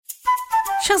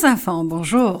Chers enfants,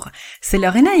 bonjour. C'est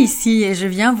Lorena ici et je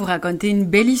viens vous raconter une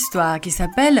belle histoire qui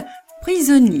s'appelle «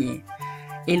 Prisonniers ».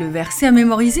 Et le verset à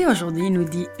mémoriser aujourd'hui nous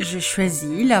dit « Je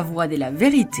choisis la voie de la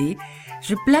vérité,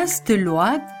 je place tes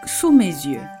lois sous mes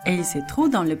yeux ». Et il se trouve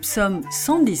dans le psaume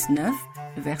 119,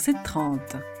 le verset 30.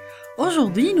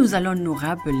 Aujourd'hui, nous allons nous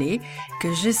rappeler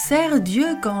que je sers Dieu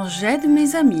quand j'aide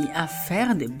mes amis à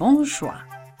faire de bons choix.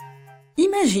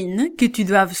 Imagine que tu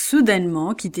doives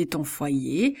soudainement quitter ton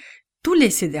foyer, tout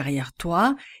laisser derrière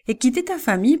toi et quitter ta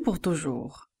famille pour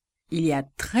toujours. Il y a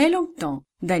très longtemps,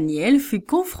 Daniel fut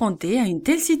confronté à une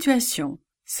telle situation.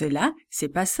 Cela s'est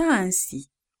passé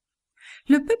ainsi.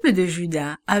 Le peuple de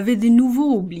Juda avait de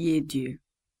nouveau oublié Dieu.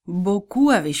 Beaucoup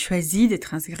avaient choisi de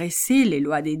transgresser les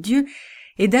lois des dieux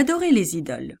et d'adorer les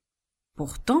idoles.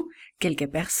 Pourtant, quelques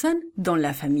personnes, dont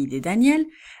la famille de Daniel,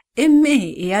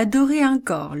 aimaient et adoraient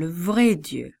encore le vrai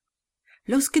Dieu.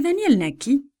 Lorsque Daniel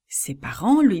naquit, ses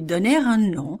parents lui donnèrent un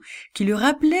nom qui lui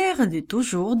rappelèrent de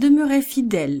toujours demeurer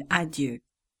fidèle à Dieu.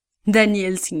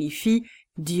 Daniel signifie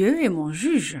 « Dieu est mon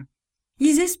juge ».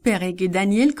 Ils espéraient que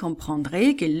Daniel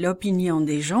comprendrait que l'opinion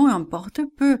des gens importe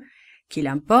peu, qu'il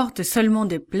importe seulement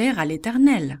de plaire à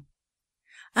l'Éternel.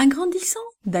 En grandissant,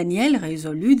 Daniel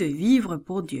résolut de vivre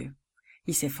pour Dieu.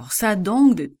 Il s'efforça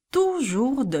donc de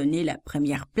toujours donner la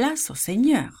première place au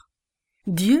Seigneur.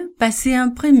 Dieu passait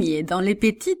en premier dans les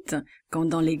petites comme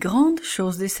dans les grandes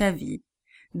choses de sa vie.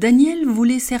 Daniel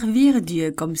voulait servir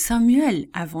Dieu comme Samuel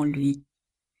avant lui.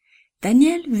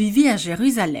 Daniel vivait à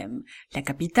Jérusalem, la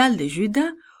capitale de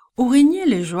Juda, où régnait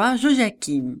le roi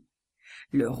Joachim.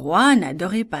 Le roi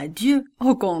n'adorait pas Dieu,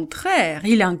 au contraire,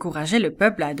 il encourageait le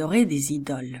peuple à adorer des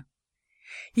idoles.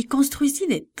 Il construisit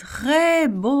de très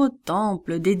beaux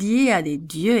temples dédiés à des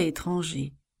dieux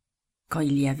étrangers. Quand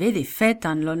il y avait des fêtes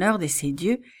en l'honneur de ces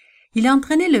dieux, il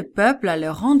entraînait le peuple à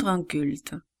leur rendre un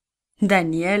culte.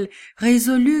 Daniel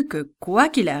résolut que, quoi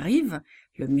qu'il arrive,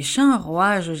 le méchant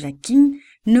roi Joachim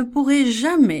ne pourrait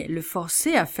jamais le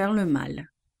forcer à faire le mal.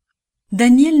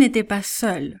 Daniel n'était pas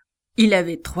seul. Il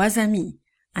avait 3 amis,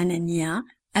 Anania,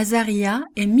 Azaria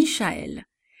et Michaël,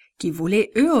 qui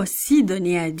voulaient eux aussi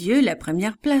donner à Dieu la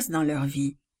première place dans leur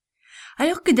vie.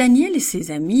 Alors que Daniel et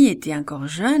ses amis étaient encore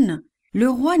jeunes, le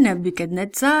roi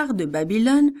Nabuchodonosor de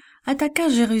Babylone attaqua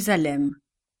Jérusalem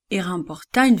et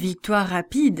remporta une victoire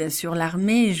rapide sur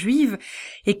l'armée juive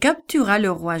et captura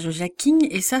le roi Joachim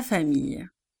et sa famille.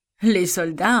 Les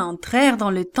soldats entrèrent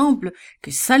dans le temple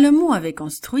que Salomon avait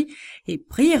construit et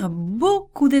prirent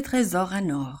beaucoup de trésors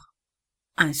en or.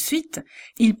 Ensuite,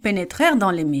 ils pénétrèrent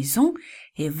dans les maisons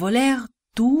et volèrent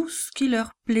tout ce qui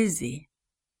leur plaisait.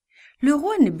 Le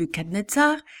roi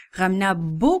Nabuchodonosor ramena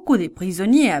beaucoup de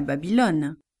prisonniers à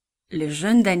Babylone. Le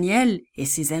jeune Daniel et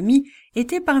ses amis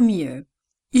étaient parmi eux.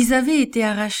 Ils avaient été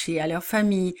arrachés à leur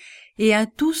famille et à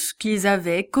tout ce qu'ils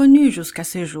avaient connu jusqu'à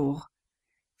ce jour.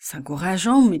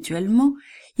 S'encourageant mutuellement,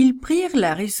 ils prirent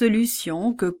la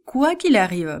résolution que quoi qu'il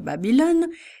arrive à Babylone,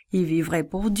 ils vivraient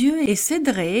pour Dieu et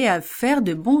s'aideraient à faire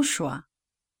de bons choix.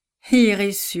 Ils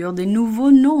reçurent de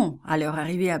nouveaux noms à leur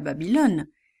arrivée à Babylone.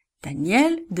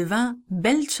 Daniel devint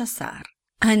Belchassar,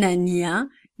 Anania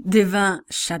devint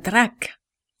Shadrach,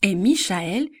 et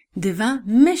Michaël devint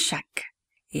Meshach,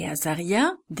 et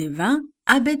Azaria devint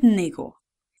Abednego.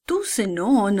 Tous ces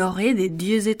noms honoraient des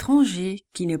dieux étrangers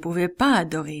qui ne pouvaient pas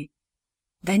adorer.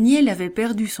 Daniel avait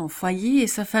perdu son foyer et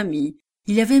sa famille.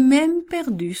 Il avait même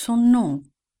perdu son nom.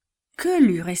 Que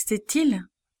lui restait-il?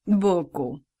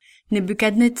 Beaucoup.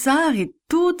 Nabuchodonosor et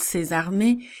toutes ses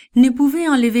armées ne pouvaient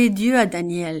enlever Dieu à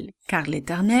Daniel, car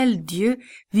l'Éternel Dieu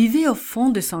vivait au fond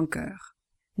de son cœur.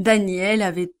 Daniel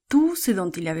avait tout ce dont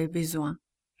il avait besoin,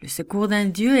 le secours d'un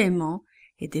Dieu aimant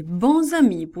et des bons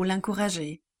amis pour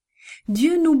l'encourager.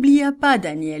 Dieu n'oublia pas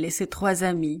Daniel et ses 3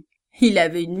 amis. Il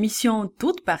avait une mission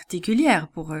toute particulière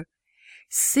pour eux.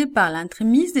 C'est par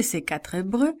l'entremise de ces 4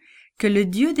 Hébreux que le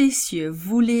Dieu des cieux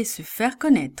voulait se faire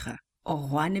connaître au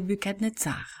roi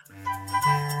Nabuchodonosor.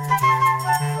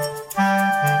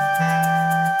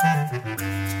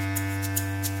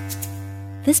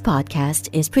 This podcast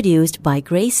is produced by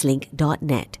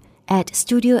Gracelink.net at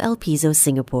Studio El Piso,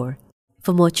 Singapore.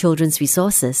 For more children's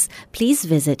resources, please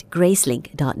visit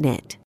Gracelink.net.